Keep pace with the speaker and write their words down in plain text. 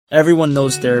Everyone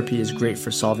knows therapy is great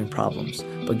for solving problems,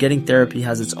 but getting therapy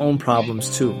has its own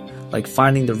problems too, like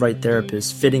finding the right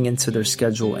therapist, fitting into their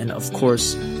schedule, and of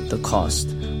course, the cost.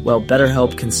 Well,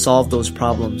 BetterHelp can solve those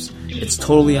problems. It's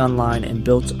totally online and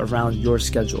built around your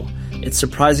schedule. It's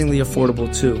surprisingly affordable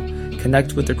too.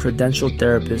 Connect with a credentialed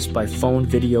therapist by phone,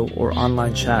 video, or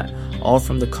online chat, all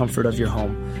from the comfort of your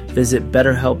home. Visit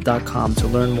BetterHelp.com to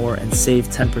learn more and save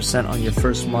 10% on your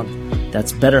first month.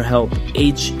 That's BetterHelp,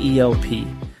 H-E-L-P.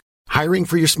 Hiring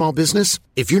for your small business?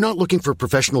 If you're not looking for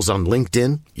professionals on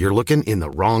LinkedIn, you're looking in the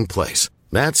wrong place.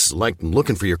 That's like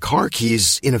looking for your car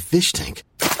keys in a fish tank.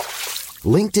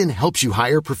 LinkedIn helps you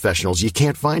hire professionals you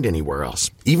can't find anywhere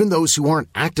else, even those who aren't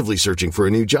actively searching for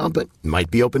a new job but might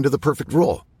be open to the perfect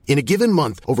role. In a given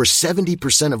month, over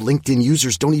 70% of LinkedIn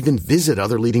users don't even visit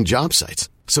other leading job sites.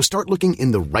 So start looking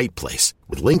in the right place.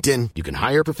 With LinkedIn, you can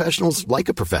hire professionals like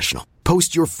a professional.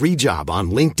 Post your free job on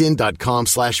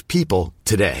linkedin.com/people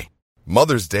today.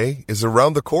 Mother's Day is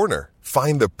around the corner.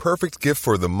 Find the perfect gift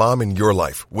for the mom in your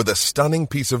life with a stunning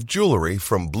piece of jewelry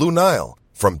from Blue Nile.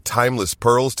 From timeless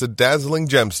pearls to dazzling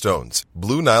gemstones,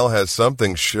 Blue Nile has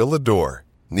something she'll adore.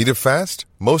 Need it fast?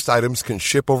 Most items can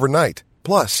ship overnight.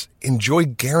 Plus, enjoy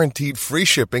guaranteed free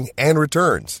shipping and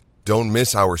returns. Don't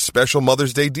miss our special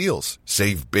Mother's Day deals.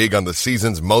 Save big on the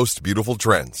season's most beautiful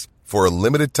trends. For a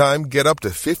limited time, get up to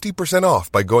 50%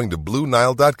 off by going to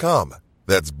BlueNile.com.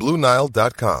 That's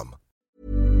BlueNile.com.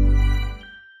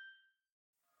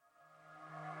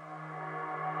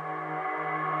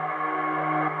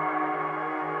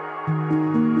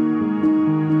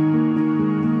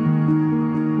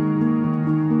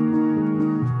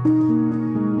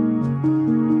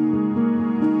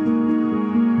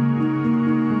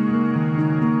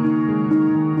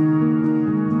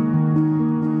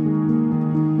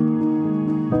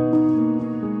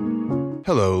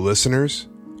 Hello, listeners.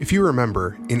 If you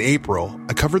remember, in April,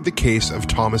 I covered the case of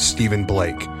Thomas Stephen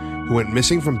Blake, who went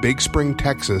missing from Big Spring,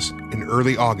 Texas in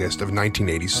early August of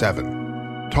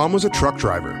 1987. Tom was a truck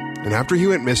driver, and after he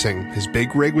went missing, his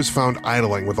big rig was found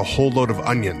idling with a whole load of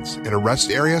onions in a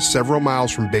rest area several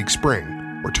miles from Big Spring,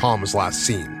 where Tom was last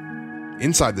seen.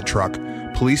 Inside the truck,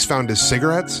 police found his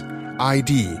cigarettes,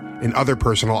 ID, and other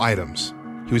personal items.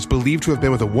 He was believed to have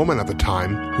been with a woman at the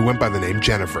time who went by the name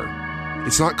Jennifer.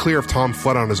 It's not clear if Tom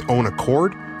fled on his own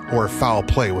accord or if foul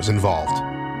play was involved.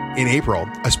 In April,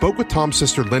 I spoke with Tom's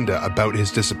sister Linda about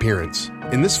his disappearance.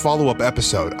 In this follow-up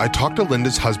episode, I talked to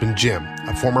Linda's husband Jim,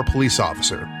 a former police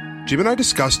officer. Jim and I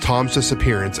discussed Tom's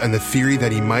disappearance and the theory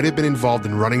that he might have been involved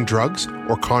in running drugs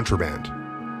or contraband.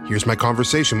 Here's my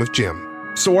conversation with Jim.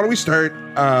 So why don't we start?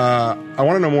 I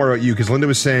want to know more about you, because Linda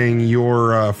was saying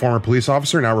you're a former police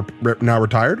officer, now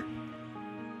retired?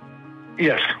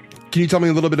 Yes. Can you tell me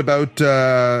a little bit about,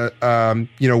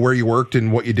 where you worked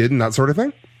and what you did and that sort of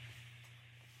thing?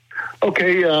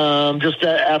 Okay. Just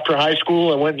after high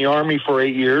school, I went in the Army for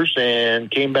 8 years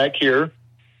and came back here.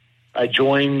 I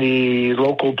joined the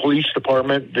local police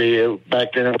department.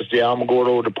 Back then it was the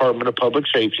Alamogordo Department of Public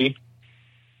Safety.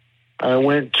 I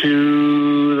went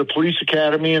to the police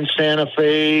academy in Santa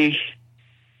Fe.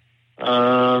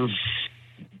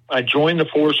 I joined the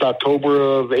force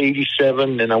October of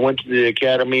 87, and I went to the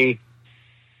academy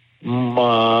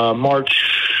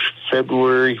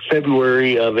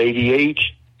February of 88.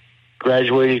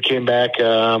 Graduated, came back,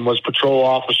 was patrol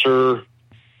officer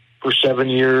for 7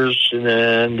 years, and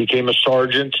then became a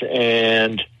sergeant.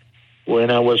 And when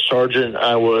I was sergeant,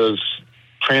 I was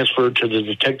transferred to the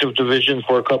detective division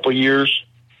for a couple of years.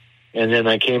 And then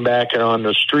I came back on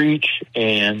the street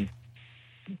and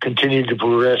continued to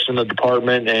progress in the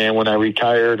department, and when I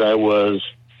retired, I was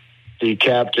the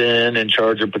captain in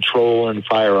charge of patrol and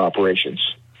fire operations.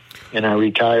 And I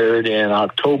retired in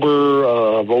October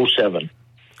of 07.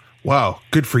 Wow,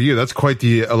 good for you. That's quite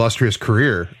the illustrious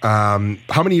career. How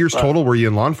many years total were you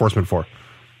in law enforcement for?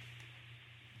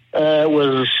 It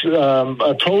was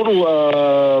a total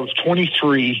of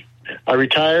 23. I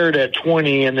retired at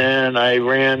 20, and then I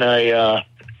ran a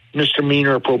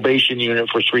misdemeanor probation unit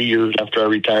for 3 years after I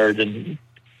retired, and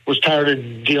was tired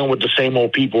of dealing with the same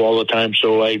old people all the time.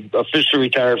 So I officially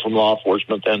retired from law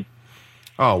enforcement then.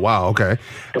 Oh, wow. Okay.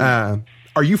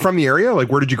 Are you from the area? Like,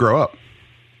 where did you grow up?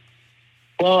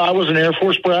 Well, I was an Air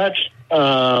Force brat.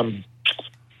 I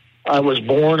was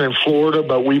born in Florida,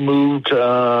 but we moved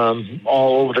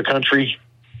all over the country.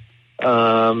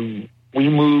 We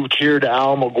moved here to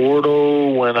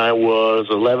Alamogordo when I was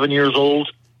 11 years old.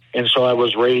 And so I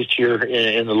was raised here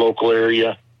in the local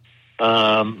area.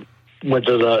 Graduated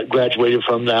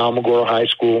from the Alamogordo High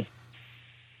School,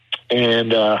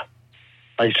 and like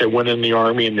I said, went in the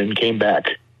Army and then came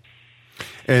back.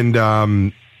 And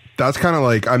That's kind of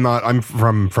like, I'm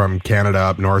from Canada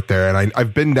up north there, and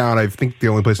I've been down. I think the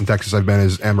only place in Texas I've been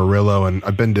is Amarillo, and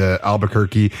I've been to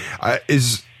Albuquerque.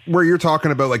 Is where you're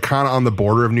talking about, like, kind of on the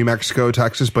border of New Mexico,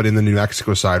 Texas, but in the New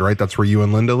Mexico side, right? That's where you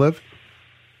and Linda live?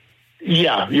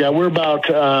 Yeah, we're about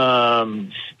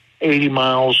 80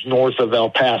 miles north of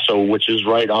El Paso, which is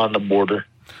right on the border.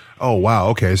 Oh, wow.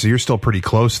 Okay, so you're still pretty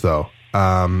close, though.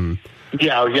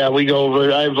 Yeah, we go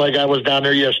over. I was down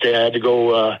there yesterday. I had to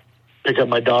go pick up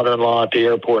my daughter-in-law at the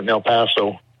airport in El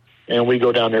Paso, and we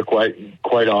go down there quite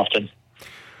often.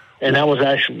 And that was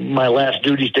actually my last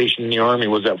duty station in the Army,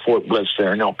 was at Fort Bliss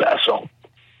there in El Paso.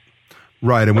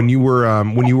 Right, and when you were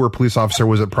a police officer,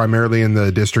 was it primarily in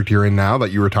the district you're in now that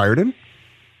you retired in?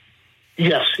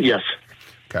 Yes.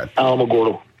 Okay.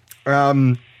 Alamogordo.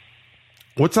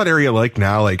 What's that area like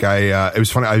now? Like, it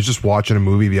was funny. I was just watching a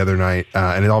movie the other night,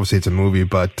 and obviously it's a movie,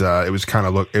 but it was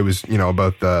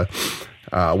about the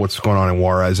what's going on in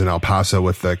Juarez and El Paso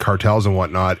with the cartels and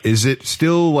whatnot. Is it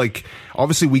still, like,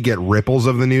 obviously we get ripples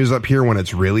of the news up here when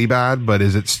it's really bad, but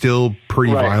is it still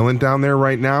pretty violent down there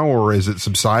right now, or is it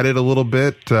subsided a little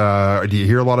bit? Do you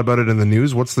hear a lot about it in the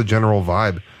news? What's the general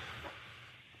vibe?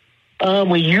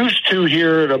 We used to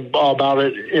hear about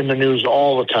it in the news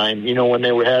all the time. You know, when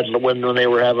they were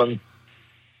having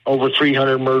over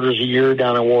 300 murders a year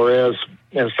down in Juarez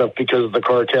and stuff because of the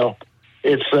cartel.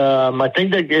 It's I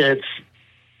think that it's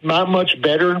not much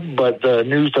better, but the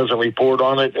news doesn't report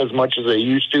on it as much as they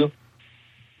used to.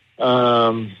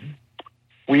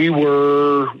 We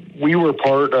were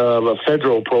part of a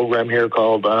federal program here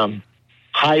called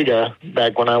HIDA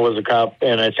back when I was a cop,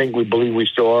 and I think we believe we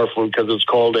still are, because it's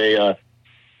called a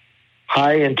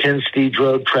high intensity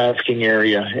drug trafficking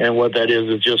area. And what that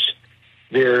is just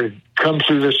they come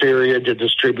through this area to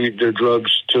distribute their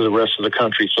drugs to the rest of the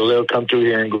country. So they'll come through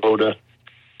here and go to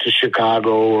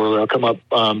Chicago, or they'll come up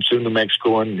to New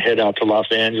Mexico and head out to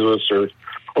Los Angeles or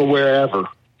wherever.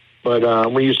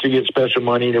 But we used to get special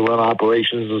money to run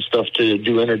operations and stuff to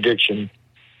do interdiction.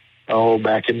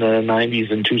 Back in the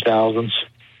 90s and 2000s.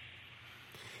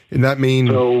 And that mean...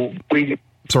 So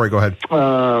Sorry, go ahead.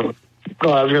 I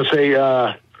was going to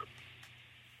say,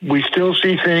 we still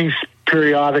see things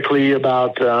periodically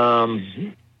about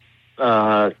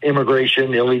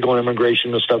immigration, illegal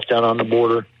immigration and stuff down on the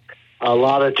border. A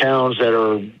lot of towns that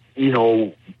are,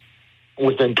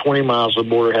 within 20 miles of the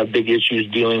border have big issues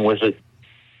dealing with it,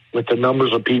 with the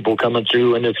numbers of people coming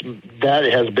through, and that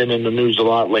has been in the news a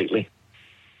lot lately.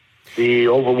 The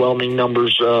overwhelming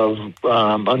numbers of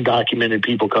undocumented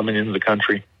people coming into the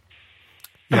country.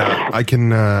 Yeah, I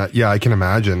can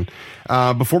imagine.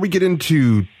 Before we get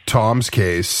into Tom's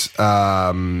case,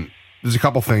 there's a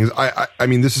couple things. I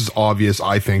mean, this is obvious,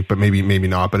 I think, but maybe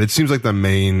not. But it seems like the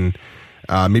main,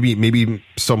 maybe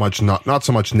so much not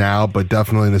so much now, but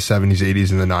definitely in the 70s,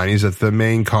 80s, and the 90s, that the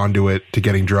main conduit to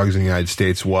getting drugs in the United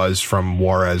States was from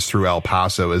Juarez through El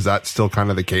Paso. Is that still kind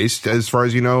of the case, as far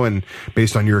as you know, and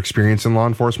based on your experience in law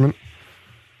enforcement?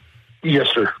 Yes,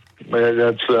 sir.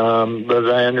 That's as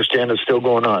I understand, it's still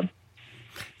going on.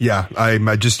 Yeah,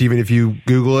 I just, even if you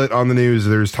Google it on the news,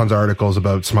 there's tons of articles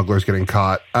about smugglers getting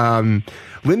caught.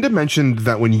 Linda mentioned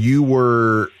that when you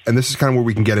were, and this is kind of where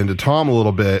we can get into Tom a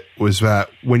little bit, was that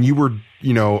when you were,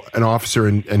 an officer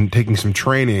and taking some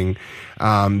training,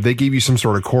 they gave you some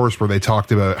sort of course where they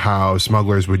talked about how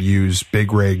smugglers would use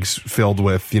big rigs filled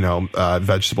with,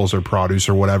 vegetables or produce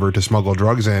or whatever to smuggle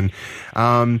drugs in.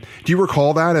 Do you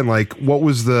recall that? And, like, what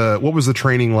was the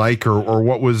training like, or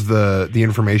what was the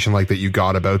information like that you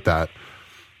got about that?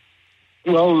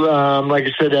 Well, like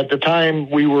I said, at the time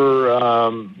we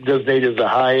were designated as a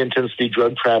high intensity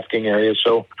drug trafficking area.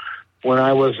 So when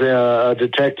I was a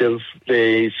detective,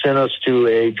 they sent us to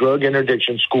a drug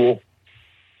interdiction school.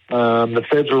 The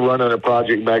feds were running a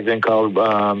project back then called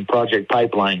Project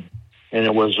Pipeline, and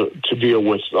it was to deal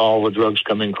with all the drugs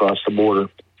coming across the border.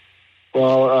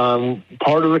 Well,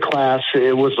 part of the class,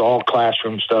 it was all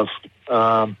classroom stuff,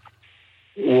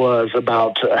 was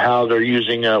about how they're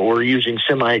we're using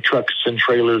semi-trucks and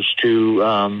trailers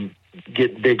to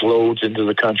get big loads into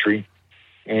the country.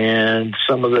 And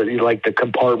some of the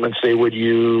compartments they would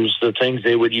use, the things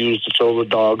they would use to throw the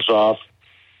dogs off,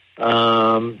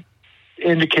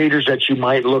 indicators that you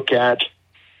might look at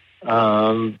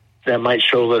that might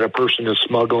show that a person is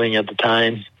smuggling at the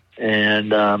time.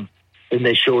 And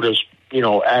they showed us,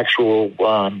 actual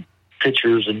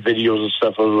pictures and videos and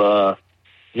stuff of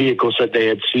vehicles that they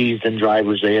had seized and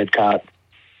drivers they had caught.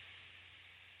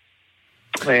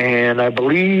 And I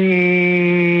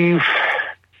believe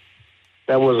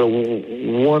that was a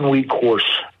 1-week course,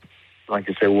 like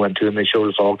I said, we went to, and they showed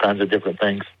us all kinds of different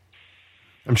things.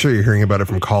 I'm sure you're hearing about it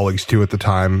from colleagues too at the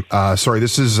time. Sorry,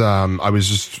 this is, I was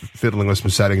just fiddling with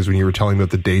some settings when you were telling me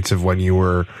about the dates of when you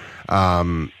were,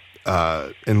 in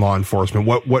law enforcement.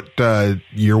 What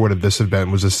year would have this have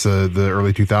been? Was this the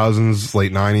early 2000s,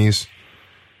 late 90s?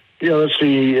 Yeah, let's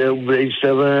see,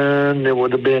 87, it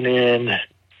would have been in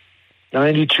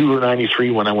 92 or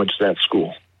 93 when I went to that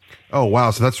school. Oh,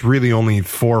 wow. So that's really only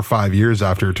 4 or 5 years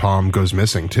after Tom goes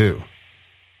missing, too.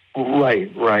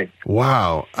 Right.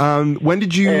 Wow. When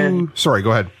did you... Sorry,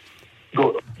 go ahead.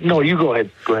 No, you go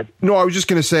ahead. Go ahead. No, I was just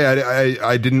going to say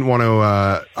I didn't want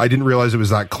to... I didn't realize it was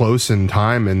that close in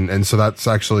time, and so that's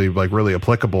actually like really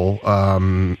applicable.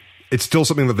 It's still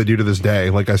something that they do to this day.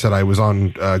 Like I said, I was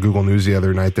on Google News the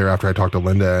other night there after I talked to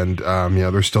Linda, and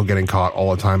they're still getting caught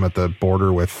all the time at the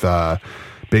border with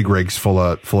big rigs full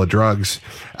of drugs.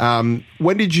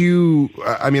 When did you?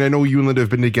 I mean, I know you and Linda have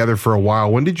been together for a while.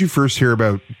 When did you first hear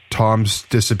about Tom's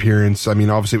disappearance? I mean,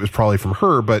 obviously it was probably from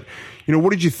her, but what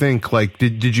did you think? Like,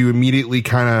 did you immediately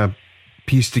kind of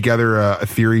piece together a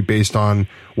theory based on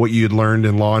what you had learned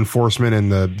in law enforcement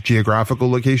and the geographical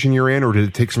location you're in, or did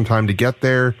it take some time to get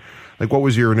there? Like, what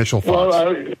was your initial thoughts?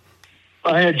 Well,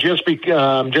 I had just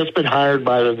been hired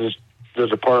by the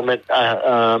department,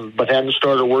 but hadn't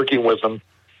started working with them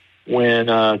when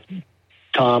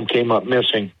Tom came up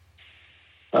missing.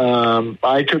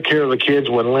 I took care of the kids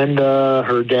when Linda,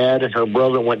 her dad, and her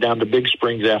brother went down to Big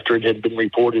Springs after it had been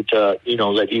reported that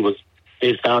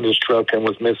they found his truck and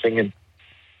was missing.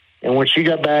 And when she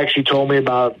got back, she told me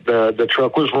about the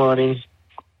truck was running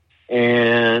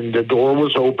and the door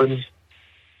was open,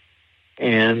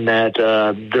 and that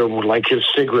there were like his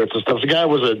cigarettes and stuff. The guy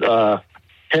was a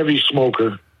heavy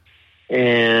smoker,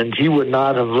 and he would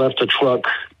not have left the truck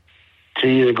to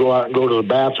either go out and go to the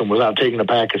bathroom without taking a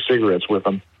pack of cigarettes with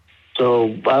him.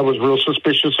 So I was real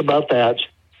suspicious about that.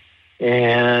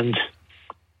 And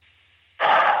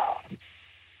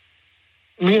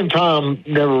me and Tom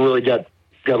never really got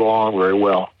along very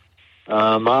well.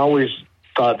 I always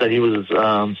thought that he was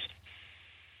a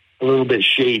little bit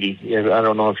shady. I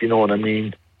don't know if you know what I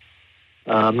mean.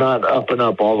 Not up and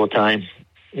up all the time.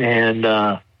 And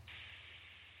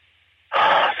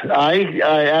I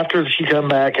after she come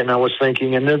back, and I was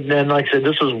thinking, and then like I said,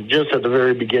 this was just at the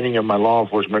very beginning of my law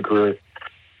enforcement career.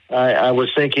 I was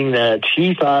thinking that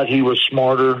he thought he was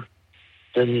smarter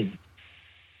than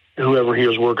whoever he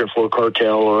was working for,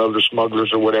 cartel or other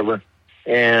smugglers or whatever.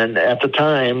 And at the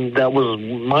time, that was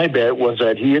my bet, was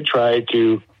that he had tried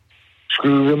to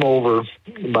screw them over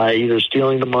by either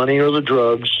stealing the money or the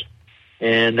drugs,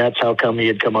 and that's how come he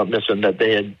had come up missing, that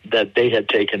they had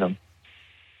taken him.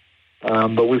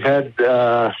 But we've had,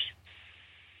 but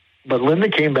Linda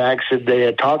came back, said they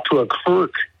had talked to a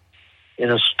clerk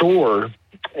in a store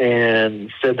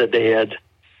and said that they had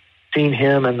seen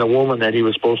him and the woman that he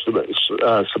was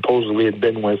supposedly had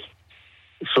been with.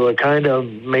 So it kind of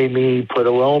made me put,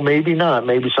 well, maybe not,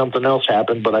 maybe something else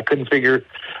happened, but I couldn't figure.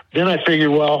 Then I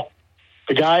figured, well,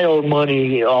 the guy owed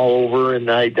money all over, and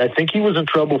I think he was in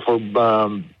trouble for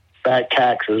back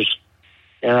taxes.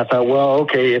 And I thought, well,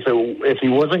 okay, if he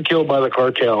wasn't killed by the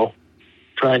cartel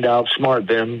trying to outsmart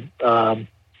them,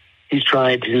 he's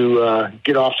trying to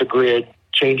get off the grid,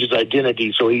 change his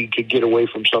identity so he could get away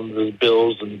from some of his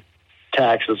bills and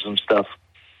taxes and stuff.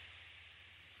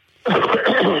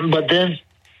 But then,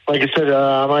 like I said,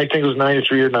 I think it was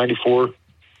 93 or 94,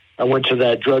 I went to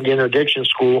that drug interdiction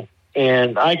school,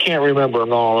 and I can't remember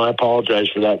them all, and I apologize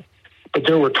for that. But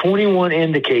there were 21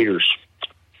 indicators.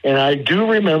 And I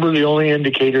do remember the only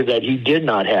indicator that he did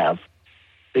not have.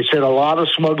 They said a lot of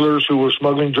smugglers who were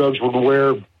smuggling drugs would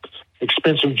wear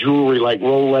expensive jewelry like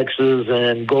Rolexes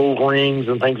and gold rings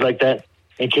and things like that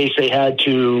in case they had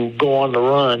to go on the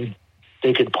run.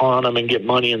 They could pawn them and get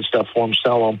money and stuff for them,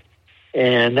 sell them.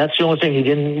 And that's the only thing. He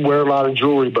didn't wear a lot of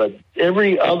jewelry, but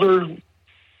every other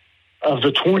of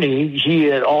the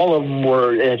 20, all of them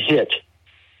had hit.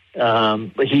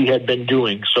 He had been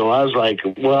doing. So I was like,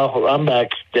 well, I'm back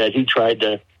that he tried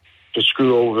to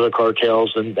screw over the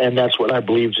cartels, and that's what I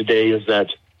believe today, is that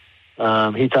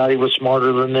he thought he was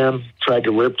smarter than them, tried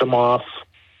to rip them off,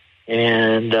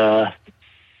 and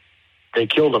they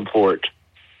killed him for it.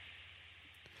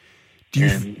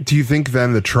 Do you think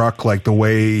then the truck, like the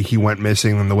way he went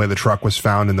missing and the way the truck was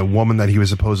found and the woman that he was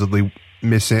supposedly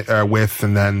missing with,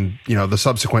 and then the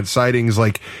subsequent sightings,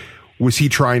 like, was he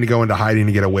trying to go into hiding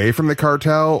to get away from the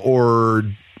cartel? Or,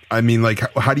 I mean, like,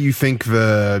 how do you think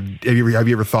have you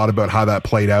ever thought about how that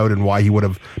played out and why he would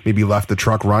have maybe left the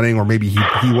truck running, or maybe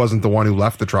he wasn't the one who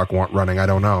left the truck running? I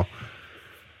don't know.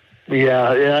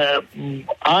 Yeah,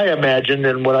 I imagined,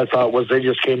 and what I thought was they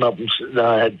just came up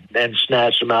and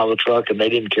snatched him out of the truck, and they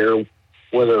didn't care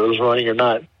whether it was running or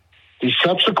not. The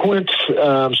subsequent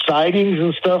sightings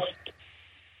and stuff,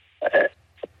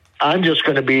 I'm just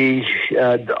going to be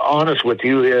honest with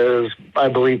you, is I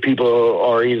believe people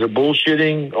are either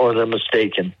bullshitting or they're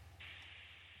mistaken.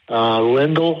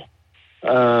 Lyndall,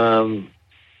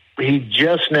 he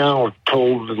just now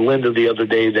told Linda the other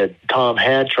day that Tom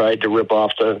had tried to rip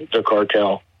off the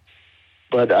cartel,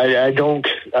 but I don't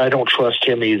trust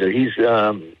him either. He's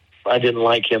I didn't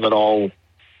like him at all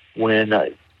when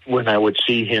I would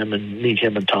see him and meet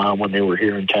him and Tom when they were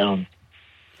here in town.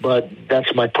 But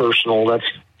that's my personal, that's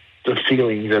the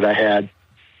feeling that I had.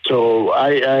 So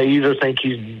I either think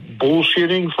he's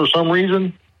bullshitting for some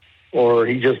reason or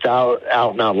he's just out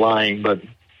and out lying, but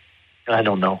I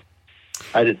don't know.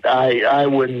 I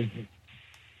wouldn't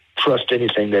trust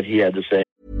anything that he had to say.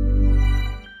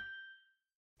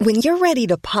 When you're ready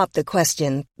to pop the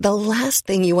question, the last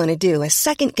thing you want to do is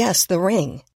second-guess the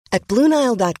ring. At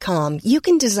BlueNile.com, you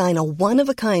can design a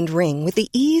one-of-a-kind ring with the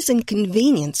ease and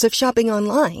convenience of shopping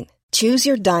online. Choose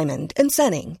your diamond and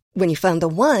setting. When you find the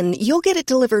one, you'll get it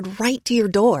delivered right to your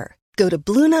door. Go to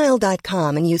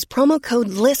BlueNile.com and use promo code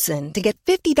LISTEN to get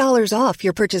 $50 off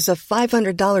your purchase of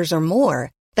 $500 or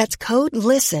more. That's code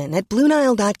LISTEN at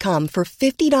BlueNile.com for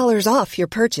 $50 off your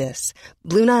purchase.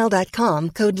 BlueNile.com,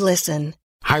 code LISTEN.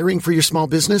 Hiring for your small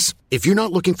business? If you're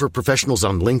not looking for professionals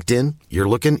on LinkedIn, you're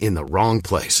looking in the wrong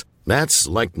place. That's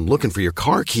like looking for your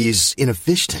car keys in a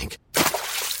fish tank.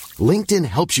 LinkedIn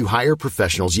helps you hire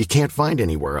professionals you can't find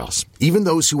anywhere else, even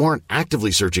those who aren't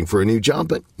actively searching for a new job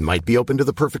but might be open to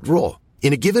the perfect role.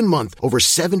 In a given month, over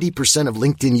 70% of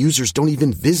LinkedIn users don't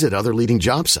even visit other leading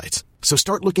job sites. So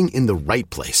start looking in the right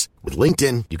place. With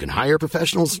LinkedIn, you can hire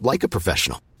professionals like a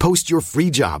professional. Post your free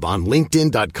job on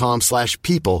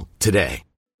linkedin.com/people today.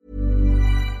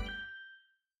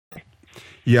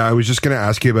 Yeah, I was just going to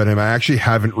ask you about him. I actually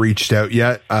haven't reached out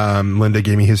yet. Linda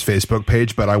gave me his Facebook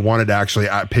page, but I wanted to actually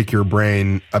pick your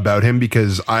brain about him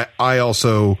because I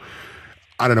also,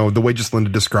 I don't know, the way just Linda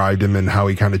described him and how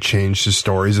he kind of changed his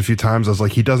stories a few times, I was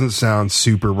like, he doesn't sound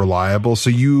super reliable.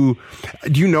 So do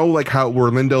you know like how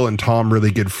were Lyndall and Tom really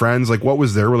good friends? Like what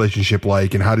was their relationship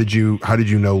like, and how did you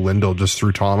know Lyndall? Just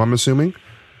through Tom, I'm assuming?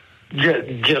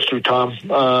 Just through Tom.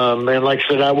 And like I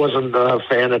said, I wasn't a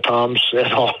fan of Tom's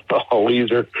at all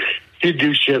either. He'd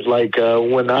do shit like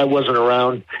when I wasn't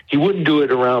around, he wouldn't do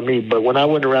it around me, but when I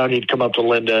wasn't around, he'd come up to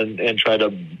Linda and try to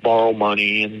borrow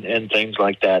money and things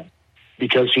like that.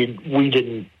 Because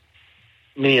me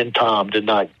and Tom did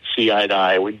not see eye to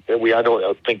eye. I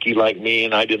don't think he liked me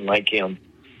and I didn't like him.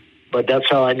 But that's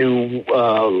how I knew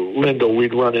Lyndall.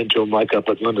 We'd run into him like up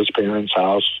at Linda's parents'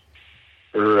 house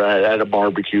or at a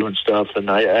barbecue and stuff,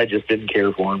 and I just didn't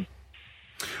care for him.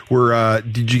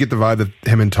 Did you get the vibe that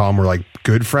him and Tom were like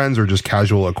good friends or just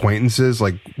casual acquaintances?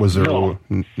 Like, was there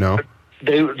no?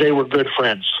 They were good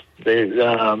friends. They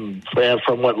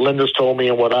from what Linda's told me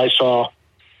and what I saw,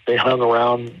 they hung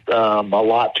around a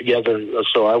lot together.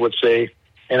 So I would say,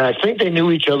 and I think they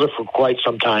knew each other for quite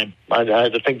some time. I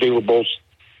think they were both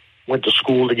went to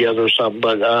school together or something,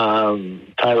 but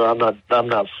Tyler, I'm not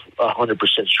 100%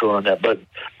 sure on that, but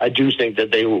I do think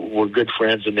that they were good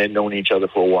friends and they'd known each other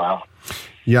for a while.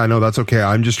 Yeah, no, that's okay.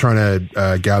 I'm just trying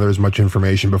to gather as much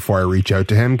information before I reach out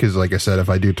to him, because like I said, if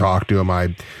I do talk to him,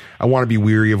 I want to be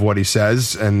weary of what he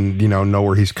says and, know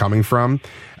where he's coming from.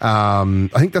 I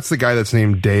think that's the guy that's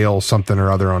named Dale something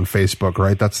or other on Facebook,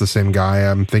 right? That's the same guy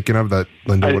I'm thinking of that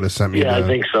Linda would have sent me. Yeah, I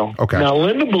think so. Okay. Now,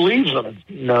 Linda believes him.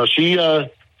 No, she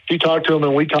talked to him,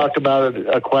 and we talked about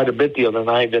it quite a bit the other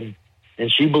night, and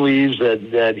she believes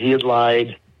that he had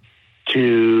lied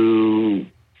to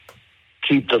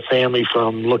keep the family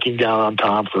from looking down on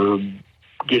Tom for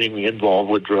getting involved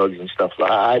with drugs and stuff.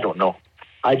 I don't know.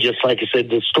 I just, like I said,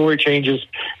 the story changes,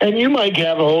 and you might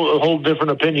have a whole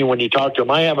different opinion when you talk to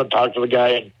him. I haven't talked to the guy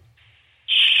in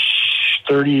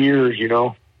 30 years,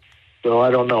 so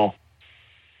I don't know.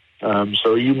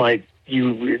 So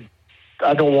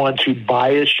I don't want to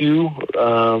bias you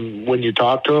when you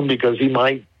talk to him, because he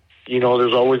might,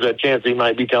 there's always that chance he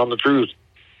might be telling the truth.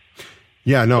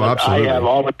 Yeah, no, but absolutely. I have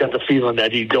always got the feeling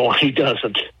that he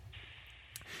doesn't.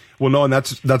 Well, no, and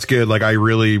that's good. Like, I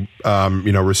really,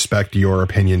 respect your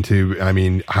opinion too. I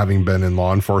mean, having been in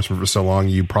law enforcement for so long,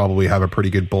 you probably have a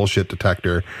pretty good bullshit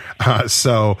detector.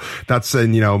 So that's,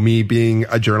 me being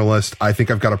a journalist, I think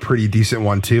I've got a pretty decent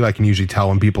one too. I can usually tell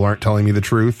when people aren't telling me the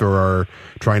truth or are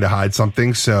trying to hide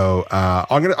something. So,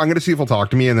 I'm going to see if he'll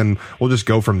talk to me, and then we'll just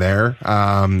go from there.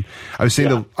 I was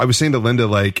saying to Linda,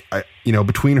 like,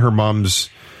 between her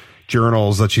mom's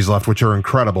journals that she's left, which are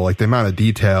incredible. Like the amount of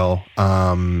detail.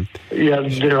 Yeah,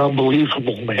 they're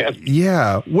unbelievable, man.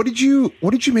 Yeah. What did you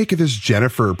make of this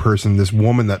Jennifer person, this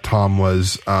woman that Tom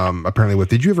was apparently with?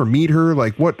 Did you ever meet her?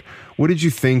 Like what did you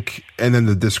think? And then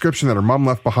the description that her mom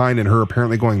left behind and her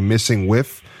apparently going missing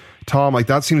with Tom, like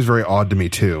that seems very odd to me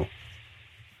too.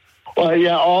 Well,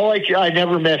 yeah, I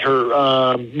never met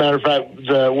her. Matter of fact,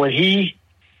 when he,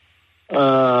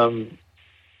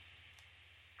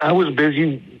 I was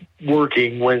busy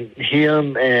working when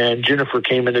him and Jennifer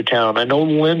came into town. I know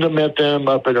Linda met them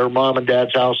up at her mom and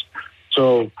dad's house.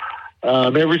 So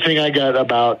everything I got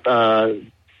about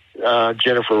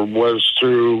Jennifer was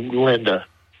through Linda.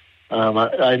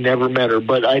 I never met her,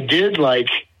 but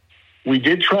we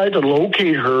did try to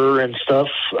locate her and stuff.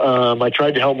 I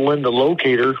tried to help Linda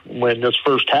locate her when this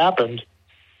first happened,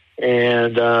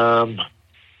 and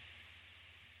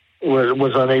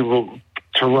was unable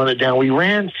to run it down. We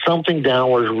ran something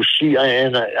down where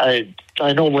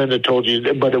I know Linda told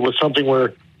you, but it was something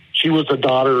where she was the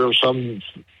daughter of some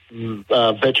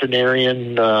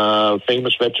veterinarian,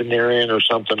 famous veterinarian or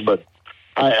something, but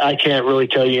I can't really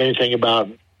tell you anything about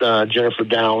Jennifer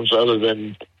Downs other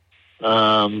than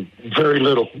very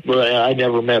little. I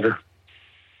never met her.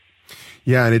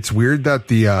 Yeah, and it's weird that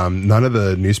the none of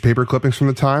the newspaper clippings from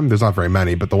the time, there's not very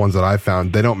many, but the ones that I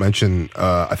found, they don't mention,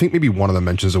 I think maybe one of them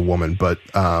mentions a woman, but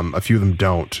a few of them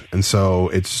don't. And so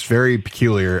it's very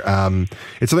peculiar.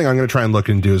 It's something I'm going to try and look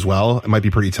into as well. It might be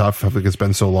pretty tough if it's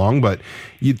been so long, but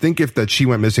you'd think if that she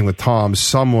went missing with Tom,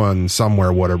 someone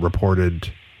somewhere would have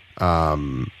reported her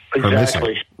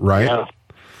missing, right?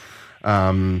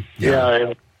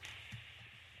 Yeah.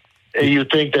 You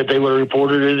think that they would have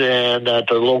reported it and that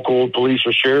the local police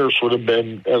or sheriffs would have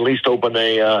been at least open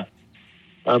a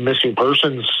missing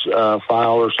persons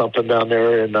file or something down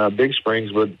there in Big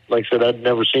Springs. But like I said, I'd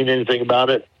never seen anything about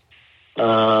it.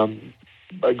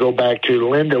 I go back to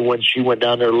Linda when she went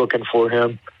down there looking for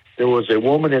him. There was a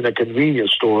woman in a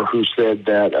convenience store who said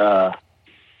that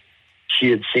she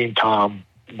had seen Tom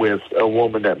with a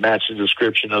woman that matched the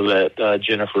description of that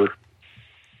Jennifer.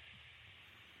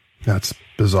 That's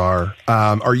bizarre.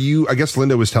 I guess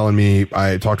Linda was telling me,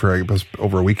 I talked to her, I guess,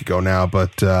 over a week ago now,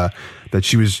 but that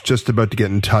she was just about to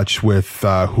get in touch with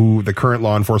who the current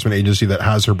law enforcement agency that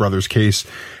has her brother's case.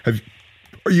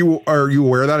 Are you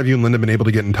aware of that? Have you and Linda been able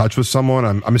to get in touch with someone?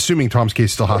 I'm assuming Tom's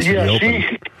case still has to be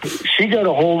open. She got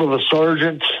a hold of a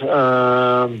sergeant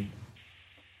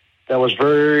that was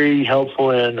very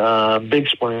helpful in Big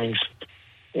Springs,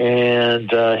 and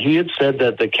he had said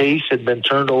that the case had been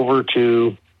turned over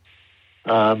to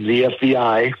the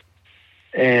FBI,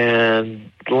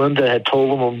 and Linda had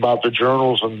told him about the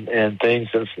journals and things,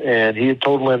 and he had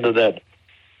told Linda that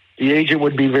the agent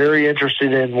would be very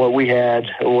interested in what we had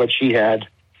or what she had,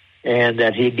 and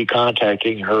that he'd be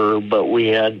contacting her. But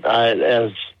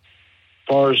as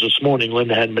far as this morning,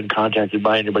 Linda hadn't been contacted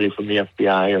by anybody from the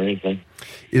FBI or anything.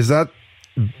 Is that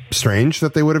strange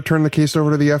that they would have turned the case over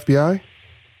to the FBI?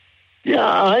 Yeah,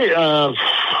 I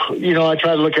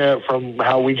try to look at it from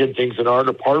how we did things in our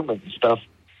department and stuff.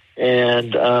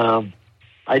 And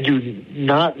I do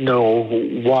not know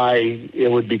why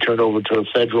it would be turned over to a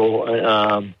federal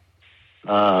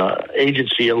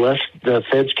agency unless the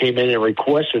feds came in and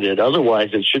requested it. Otherwise,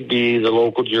 it should be the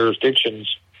local jurisdictions.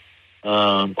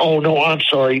 I'm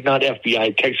sorry, not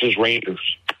FBI, Texas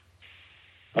Rangers.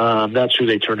 That's who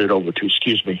they turned it over to.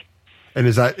 Excuse me. And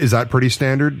is that pretty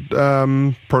standard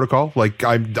protocol? Like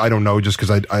I don't know, just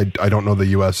because I don't know the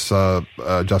U.S.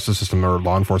 Justice system or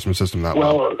law enforcement system that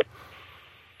well.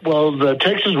 Well, the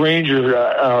Texas Rangers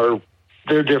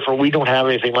they're different. We don't have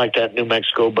anything like that in New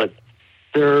Mexico, but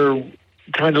they're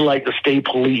kind of like the state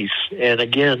police. And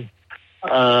again,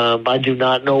 I do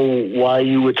not know why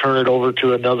you would turn it over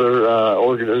to another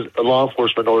law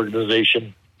enforcement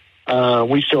organization.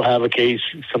 We still have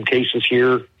some cases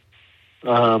here.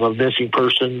 Of missing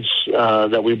persons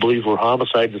that we believe were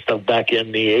homicides and stuff back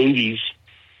in the 80s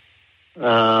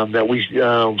that we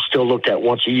still looked at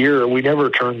once a year. We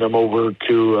never turned them over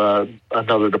to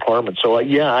another department. So,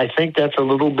 I think that's a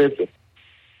little bit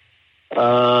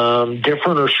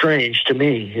different or strange to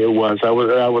me. It was. I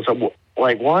was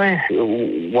like,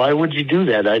 why would you do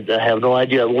that? I have no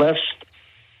idea, unless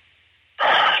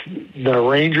the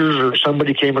Rangers or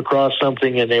somebody came across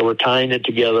something and they were tying it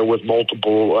together with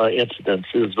multiple incidents.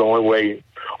 Is the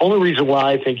only reason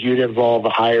why I think you'd involve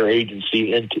a higher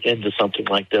agency into something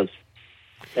like this.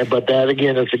 But that,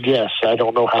 again, is a guess. I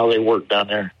don't know how they work down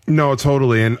there. No,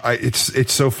 totally. And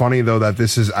it's so funny, though, that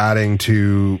this is adding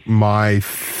to my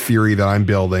theory that I'm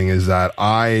building, is that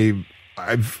I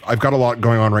I've got a lot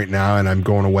going on right now, and I'm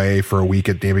going away for a week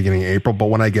at the beginning of April. But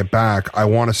when I get back, I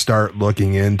want to start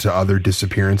looking into other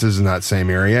disappearances in that same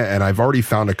area. And I've already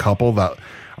found a couple that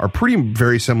are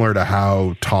very similar to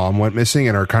how Tom went missing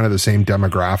and are kind of the same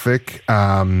demographic.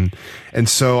 And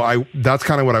so that's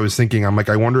kind of what I was thinking. I'm like,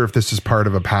 I wonder if this is part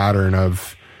of a pattern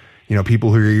of, you know,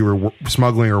 people who are either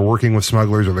smuggling or working with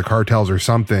smugglers or the cartels or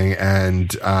something.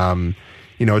 And,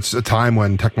 you know, it's a time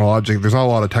when there's not a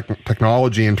lot of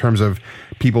technology in terms of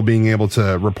people being able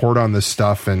to report on this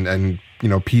stuff and, you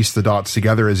know, piece the dots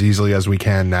together as easily as we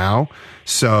can now.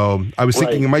 So I was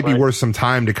thinking it might be worth some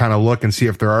time to kind of look and see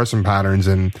if there are some patterns.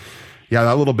 And yeah,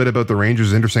 that little bit about the Rangers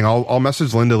is interesting. I'll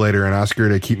message Linda later and ask her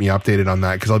to keep me updated on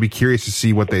that, because I'll be curious to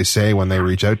see what they say when they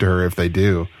reach out to her, if they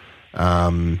do.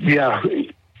 Yeah.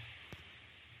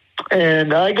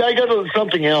 And I got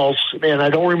something else, and I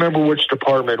don't remember which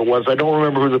department it was. I don't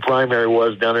remember who the primary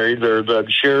was down there, either the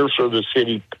sheriffs or the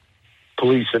city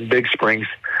police in Big Springs.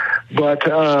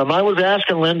 But I was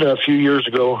asking Linda a few years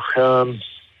ago,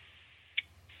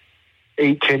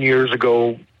 8-10 years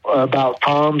ago, about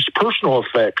Tom's personal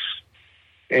effects,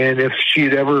 and if she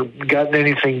had ever gotten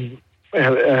anything,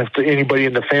 if anybody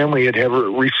in the family had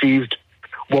ever received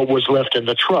what was left in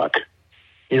the truck.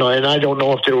 You know, and I don't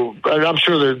know if I'm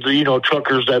sure there's, you know,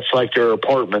 truckers, that's like their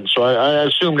apartment. So I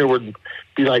assume there would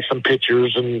be like some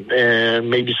pictures and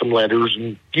maybe some letters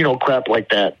and, you know, crap like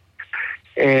that.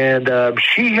 And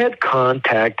she had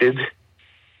contacted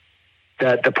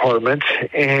that department.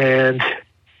 And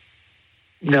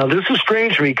now this is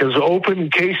strange to me, because open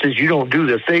cases, you don't do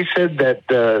this. They said that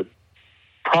the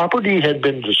property had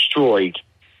been destroyed.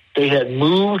 They had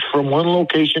moved from one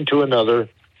location to another,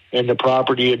 and the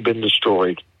property had been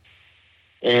destroyed.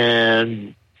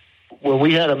 And when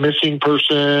we had a missing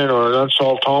person or an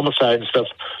unsolved homicide and stuff,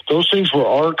 those things were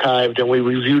archived and we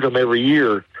reviewed them every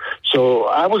year. So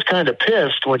I was kind of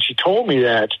pissed when she told me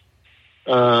that.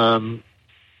 So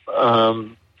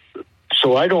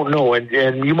I don't know.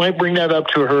 And you might bring that up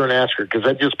to her and ask her, because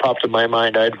that just popped in my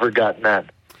mind. I had forgotten that.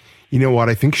 You know what?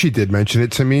 I think she did mention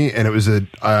it to me, and it was a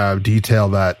detail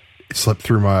that slipped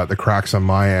through the cracks on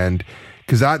my end.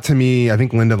 Because that, to me, I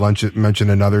think Linda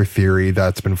mentioned another theory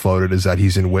that's been floated, is that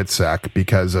he's in WITSEC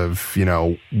because of, you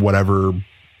know, whatever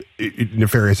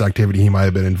nefarious activity he might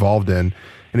have been involved in.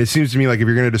 And it seems to me like if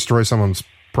you're going to destroy someone's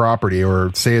property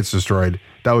or say it's destroyed,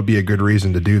 that would be a good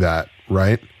reason to do that,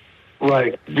 right?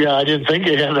 Right. Yeah, I didn't think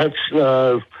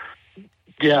that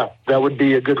would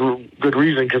be a good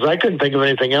reason, because I couldn't think of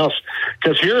anything else.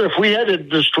 Because here, if we had to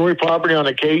destroy property on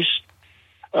a case,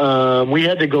 we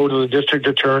had to go to the district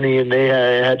attorney, and they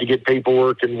had to get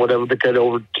paperwork and whatever to get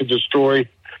over to destroy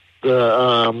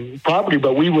the property.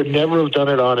 But we would never have done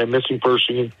it on a missing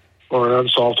person or an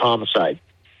unsolved homicide.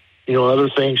 You know, other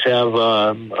things have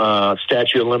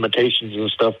statute of limitations and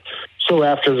stuff. So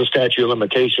after the statute of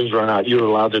limitations run out, you're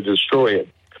allowed to destroy it.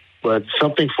 But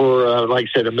something for, like I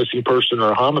said, a missing person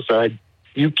or a homicide,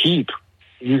 you keep.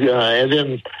 And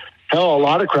then, hell, a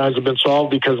lot of crimes have been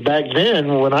solved because back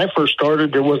then, when I first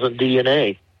started, there wasn't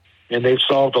DNA. And they've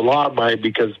solved a lot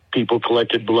because people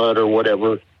collected blood or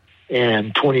whatever.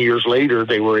 And 20 years later,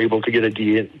 they were able to get a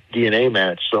DNA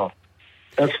match. So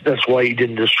that's why you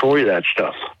didn't destroy that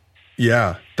stuff.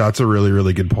 Yeah, that's a really,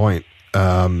 really good point.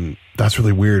 That's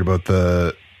really weird about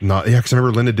because I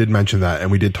remember Linda did mention that, and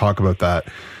we did talk about that.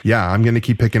 Yeah, I'm going to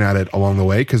keep picking at it along the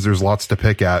way, because there's lots to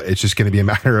pick at. It's just going to be a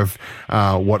matter of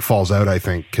what falls out, I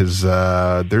think, because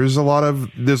there's a lot of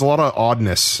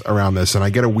oddness around this, and I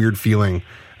get a weird feeling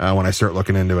when I start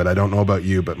looking into it. I don't know about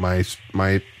you, but my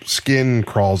skin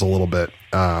crawls a little bit,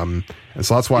 and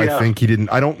so that's why I think he didn't.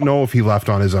 I don't know if he left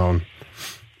on his own.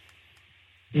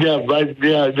 Yeah,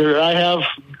 I have.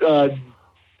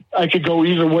 I could go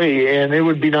either way, and it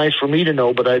would be nice for me to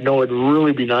know, but I know it'd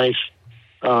really be nice.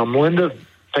 Linda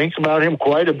thinks about him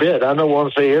quite a bit. I don't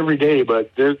want to say every day,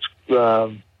 but there's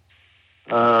several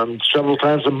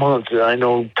times a month. I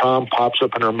know Tom pops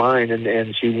up in her mind,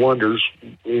 and she wonders,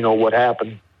 you know, what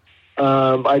happened.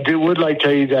 I would like to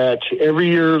tell you that every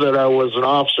year that I was an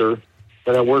officer,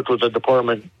 that I worked with the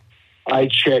department, I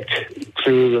checked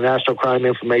through the National Crime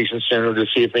Information Center to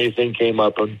see if anything came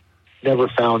up, and never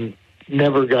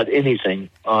got anything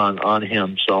on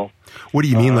him. So what do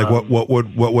you mean? Like what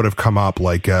would have come up?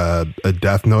 Like a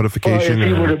death notification? If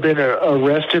he would have been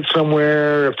arrested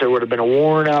somewhere, if there would have been a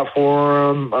warrant out for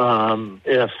him,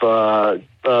 if a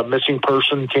missing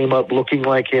person came up looking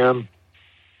like him,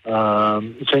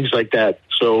 things like that.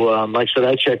 So like I said,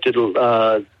 I checked it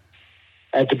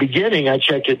at the beginning. I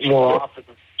checked it more often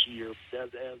than this year. As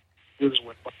years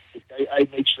went by, I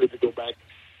made sure to go back and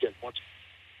get once.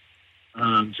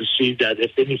 to see that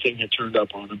if anything had turned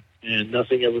up on him, and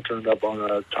nothing ever turned up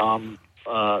on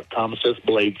Thomas S.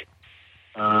 Blake.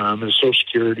 His Social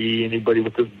Security, anybody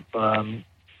with the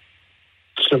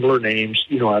similar names,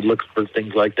 I'd look for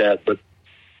things like that, but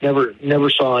never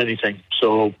saw anything.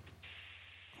 So,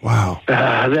 wow,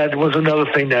 that was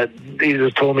another thing that either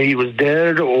told me he was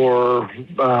dead or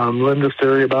Linda's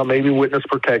theory about maybe witness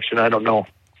protection. I don't know.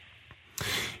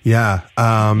 Yeah.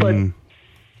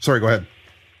 Sorry, go ahead.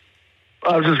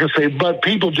 I was just going to say, but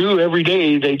people do every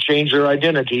day. They change their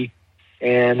identity,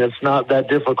 and it's not that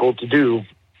difficult to do.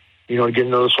 Get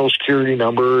another Social Security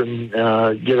number and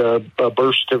get a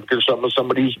birth certificate or something of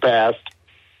somebody who's passed,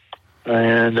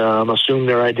 and assume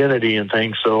their identity and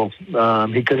things. So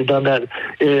he could have done that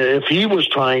if he was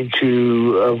trying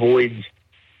to avoid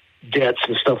debts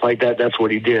and stuff like that. That's what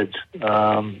he did.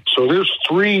 So there's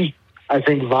three, I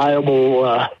think,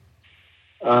 viable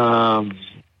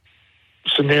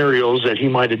scenarios that he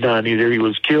might have done. Either he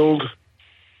was killed,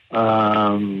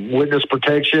 witness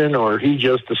protection, or he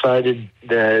just decided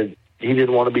that he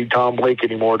didn't want to be Tom Blake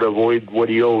anymore to avoid what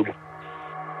he owed.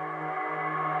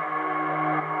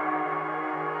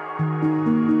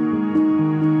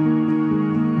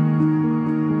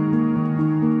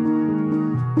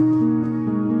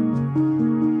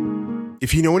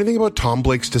 If you know anything about Tom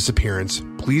Blake's disappearance,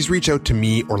 please reach out to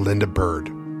me or Linda Bird.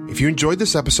 If you enjoyed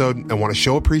this episode and want to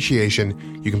show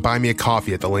appreciation, you can buy me a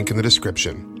coffee at the link in the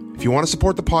description. If you want to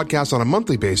support the podcast on a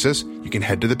monthly basis, you can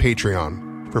head to the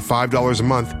Patreon. For $5 a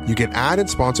month, you get ad and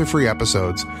sponsor-free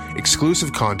episodes,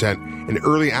 exclusive content, and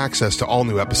early access to all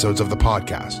new episodes of the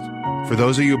podcast. For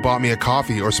those of you who bought me a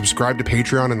coffee or subscribed to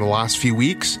Patreon in the last few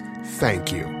weeks,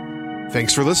 thank you.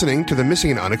 Thanks for listening to the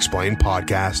Missing and Unexplained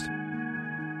podcast.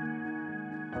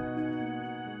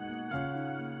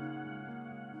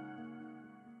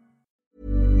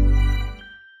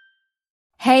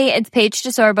 Hey, it's Paige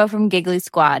DeSorbo from Giggly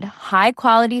Squad. High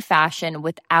quality fashion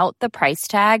without the price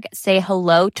tag. Say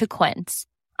hello to Quince.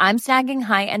 I'm snagging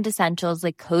high-end essentials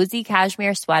like cozy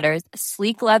cashmere sweaters,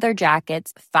 sleek leather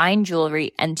jackets, fine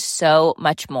jewelry, and so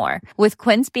much more. With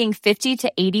Quince being 50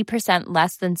 to 80%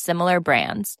 less than similar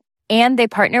brands. And they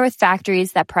partner with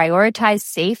factories that prioritize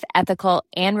safe, ethical,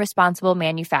 and responsible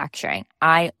manufacturing.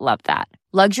 I love that.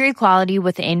 Luxury quality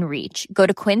within reach. Go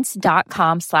to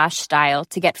quince.com/style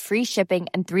to get free shipping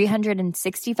and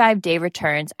 365-day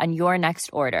returns on your next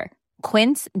order.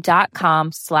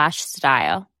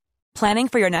 Quince.com/style. Planning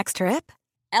for your next trip?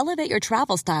 Elevate your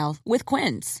travel style with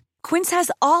Quince. Quince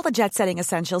has all the jet-setting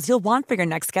essentials you'll want for your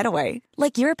next getaway,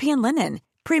 like European linen,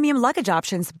 premium luggage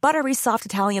options, buttery soft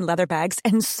Italian leather bags,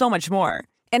 and so much more.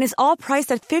 And is all priced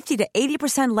at 50 to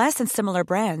 80% less than similar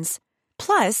brands.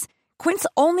 Plus, Quince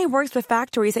only works with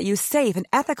factories that use safe and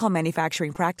ethical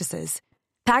manufacturing practices.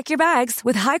 Pack your bags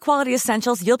with high-quality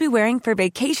essentials you'll be wearing for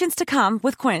vacations to come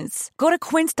with Quince. Go to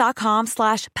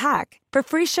quince.com/pack for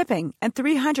free shipping and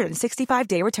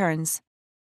 365-day returns.